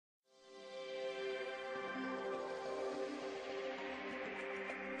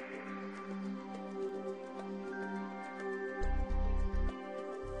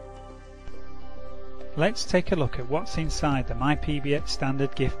Let's take a look at what's inside the Mypbx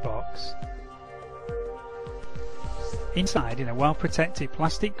standard gift box. Inside, in a well-protected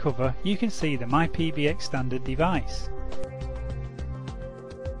plastic cover, you can see the Mypbx standard device.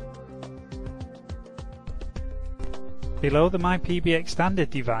 Below the Mypbx standard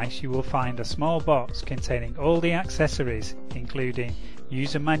device you will find a small box containing all the accessories, including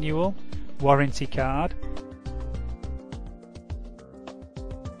user manual, warranty card,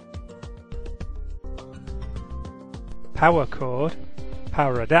 power cord,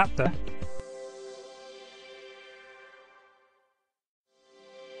 power adapter,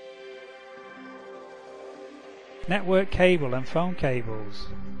 network cable and phone cables,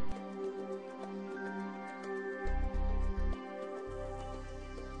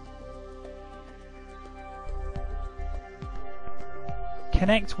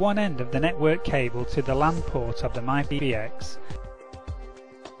 connect one end of the network cable to the LAN port of the Mypbx.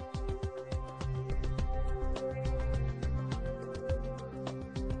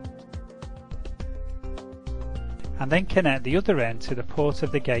 And then connect the other end to the port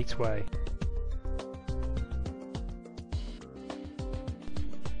of the gateway.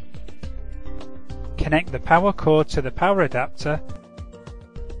 Connect the power cord to the power adapter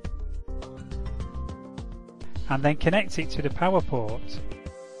and then connect it to the power port.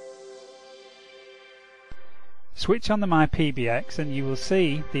 Switch on the Mypbx and you will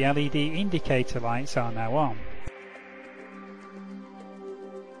see the LED indicator lights are now on.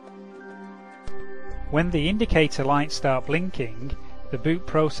 When the indicator lights start blinking, the boot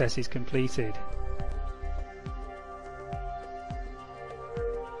process is completed.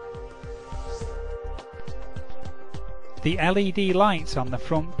 The LED lights on the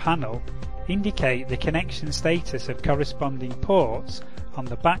front panel indicate the connection status of corresponding ports on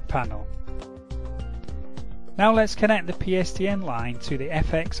the back panel. Now let's connect the PSTN line to the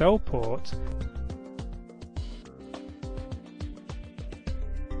FXO port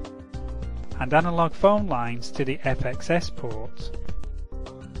and analog phone lines to the FXS port.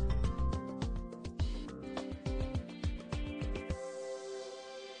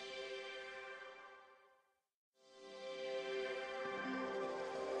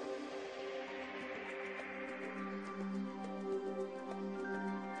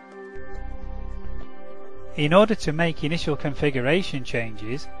 In order to make initial configuration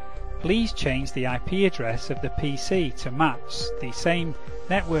changes, please change the IP address of the PC to match the same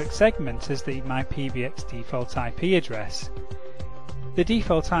network segment as the Mypbx default IP address. The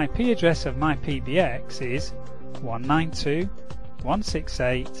default IP address of Mypbx is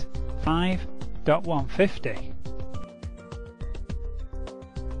 192.168.5.150.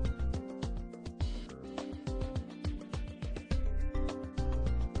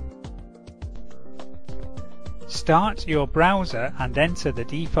 Start your browser and enter the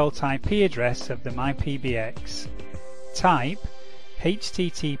default IP address of the Mypbx. Type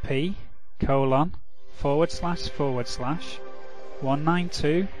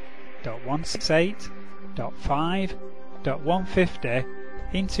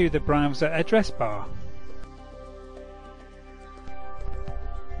into the browser address bar.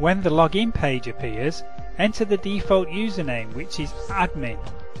 When the login page appears, enter the default username, which is admin,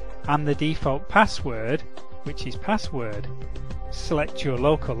 and the default password, which is password. Select your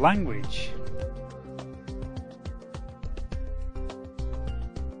local language.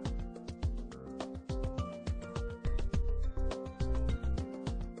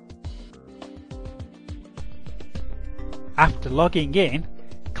 After logging in,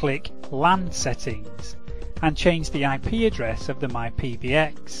 click LAN settings and change the IP address of the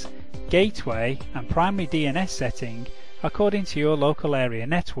Mypbx, gateway and primary DNS setting according to your local area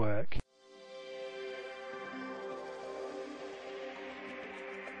network.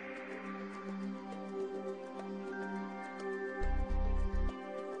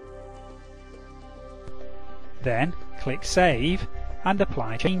 Then click Save and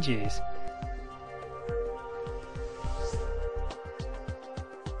apply changes.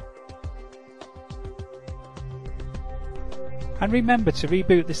 And remember to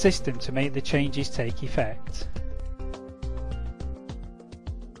reboot the system to make the changes take effect.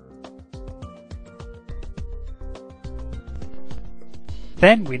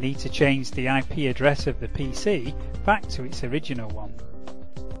 Then we need to change the IP address of the PC back to its original one.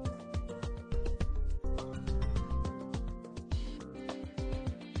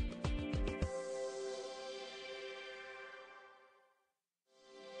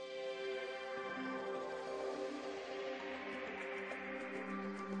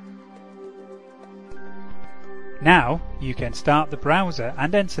 Now you can start the browser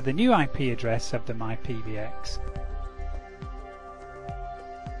and enter the new IP address of the Mypbx.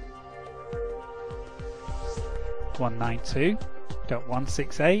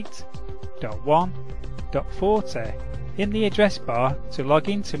 192.168.1.40 in the address bar to log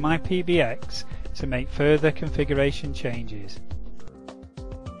into Mypbx to make further configuration changes.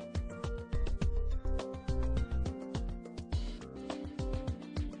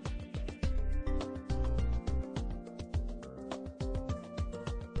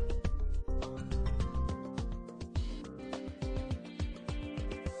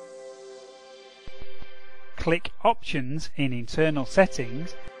 Click Options in Internal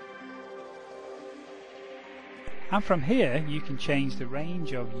Settings, and from here you can change the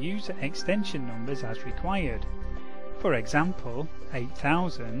range of user extension numbers as required. For example,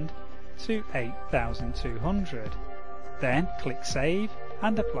 8000 to 8200. Then click Save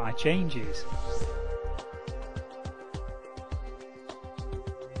and apply changes.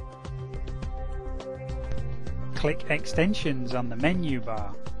 Click Extensions on the menu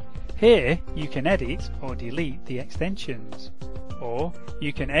bar. Here you can edit or delete the extensions, or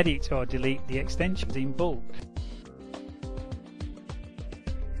you can edit or delete the extensions in bulk.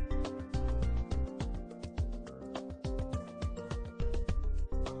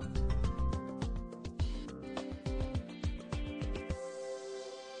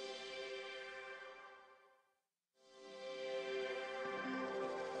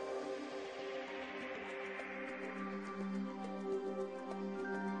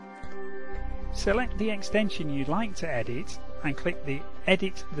 Select the extension you'd like to edit and click the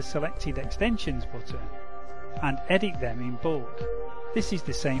Edit the Selected Extensions button and edit them in bulk. This is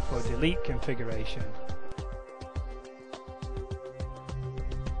the same for delete configuration.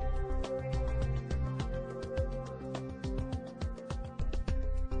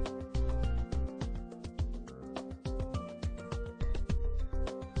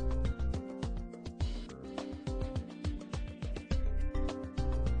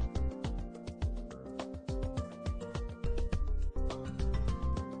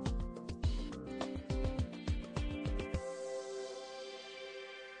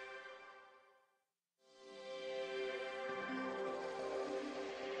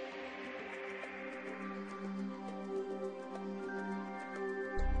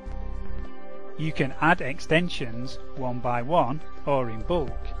 You can add extensions one by one or in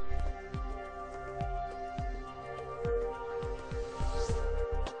bulk.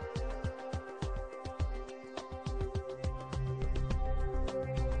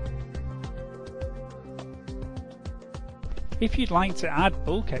 If you'd like to add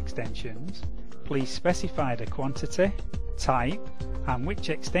bulk extensions, please specify the quantity, type, and which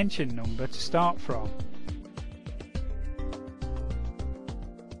extension number to start from.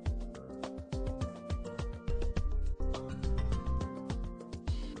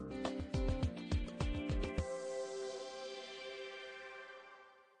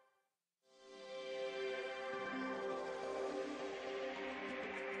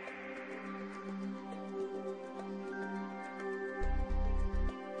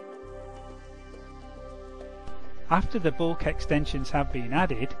 After the bulk extensions have been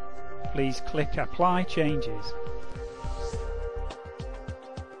added, please click Apply Changes.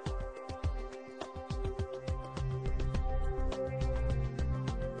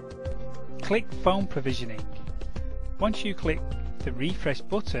 Click Phone Provisioning. Once you click the refresh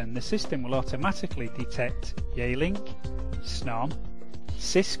button, the system will automatically detect Yealink, Snom,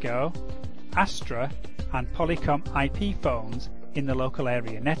 Cisco, Astra and Polycom IP phones in the local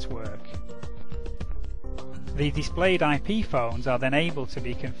area network. The displayed IP phones are then able to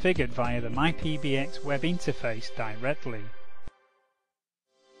be configured via the Mypbx web interface directly.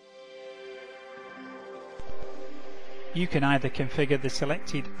 You can either configure the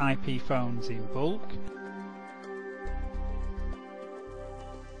selected IP phones in bulk,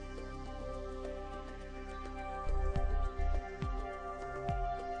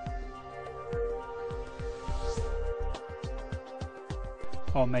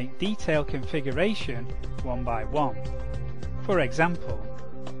 or make detailed configuration one by one. For example,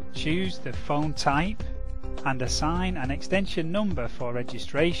 choose the phone type and assign an extension number for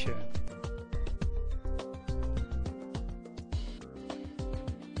registration.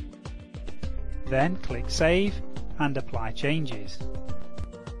 Then click Save and apply changes.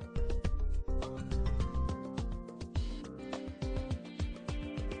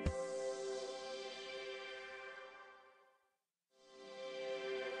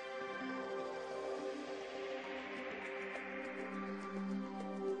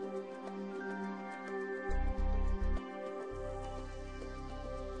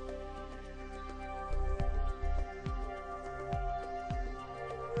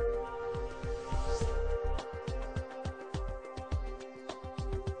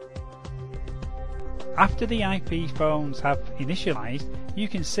 After the IP phones have initialized, you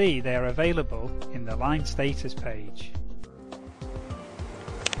can see they are available in the line status page.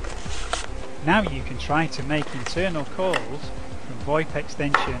 Now you can try to make internal calls from VoIP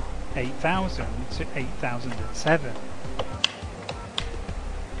extension 8000 to 8007.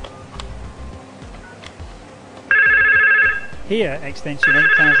 Here extension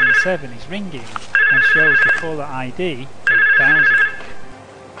 8007 is ringing and shows the caller ID 8000.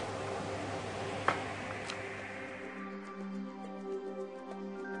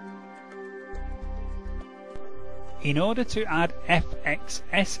 In order to add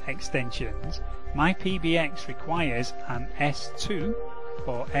FXS extensions, Mypbx requires an S2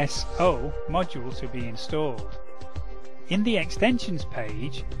 or SO module to be installed. In the extensions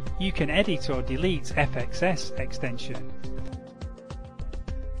page, you can edit or delete FXS extension.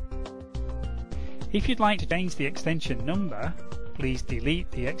 If you'd like to change the extension number, please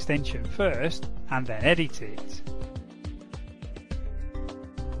delete the extension first and then edit it.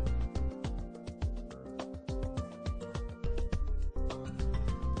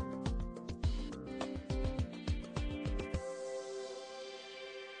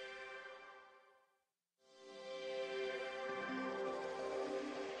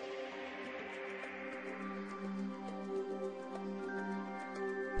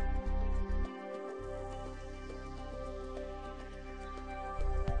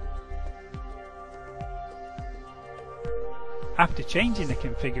 After changing the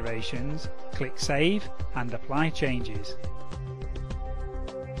configurations, click Save and Apply Changes.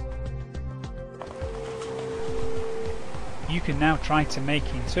 You can now try to make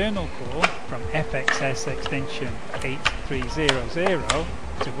internal call from FXS extension 8300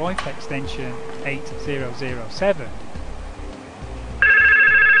 to VoIP extension 8007.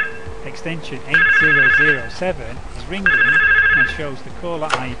 Extension 8007 is ringing and shows the caller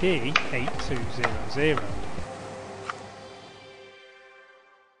ID 8200.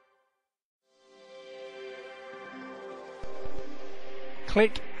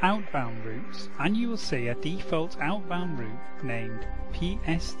 Click Outbound Routes and you will see a default outbound route named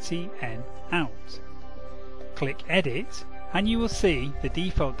PSTN Out. Click Edit and you will see the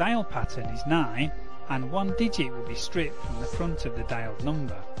default dial pattern is 9 and one digit will be stripped from the front of the dialed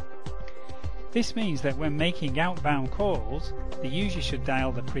number. This means that when making outbound calls, the user should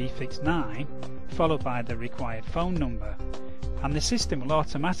dial the prefix 9 followed by the required phone number, and the system will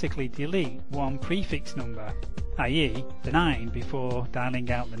automatically delete one prefix number, i.e. the 9 before dialing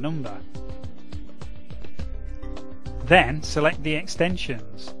out the number. Then select the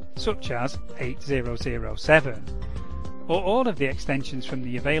extensions, such as 8007, or all of the extensions from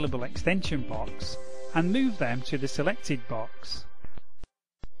the available extension box, and move them to the selected box.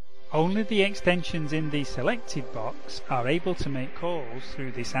 Only the extensions in the selected box are able to make calls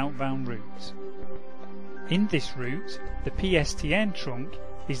through this outbound route. In this route, the PSTN trunk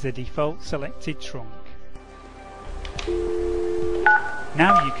is the default selected trunk.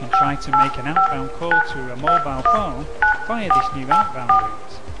 Now you can try to make an outbound call to a mobile phone via this new outbound route.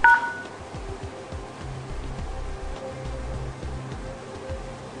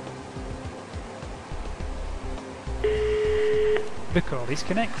 The call is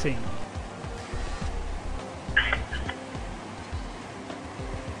connecting.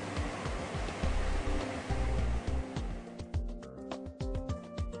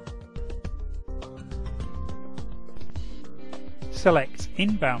 Select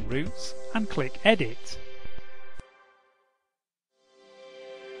Inbound Routes and click Edit.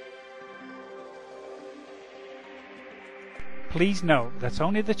 Please note that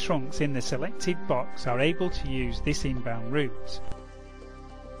only the trunks in the selected box are able to use this inbound route.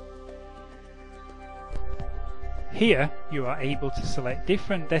 Here you are able to select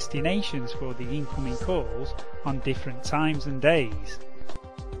different destinations for the incoming calls on different times and days.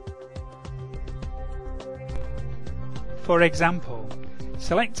 For example,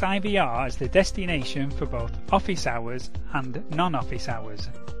 select IVR as the destination for both office hours and non-office hours.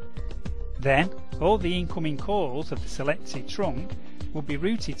 Then, all the incoming calls of the selected trunk will be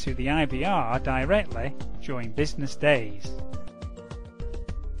routed to the IVR directly during business days.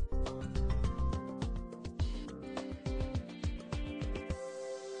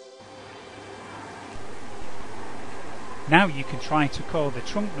 Now you can try to call the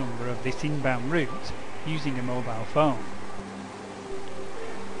trunk number of this inbound route using a mobile phone.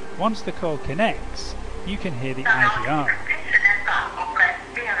 Once the call connects, you can hear the IVR.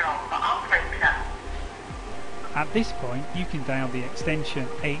 At this point, you can dial the extension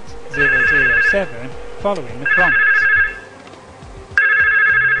 8007 following the prompt.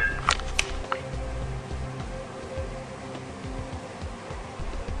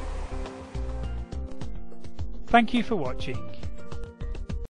 Thank you for watching.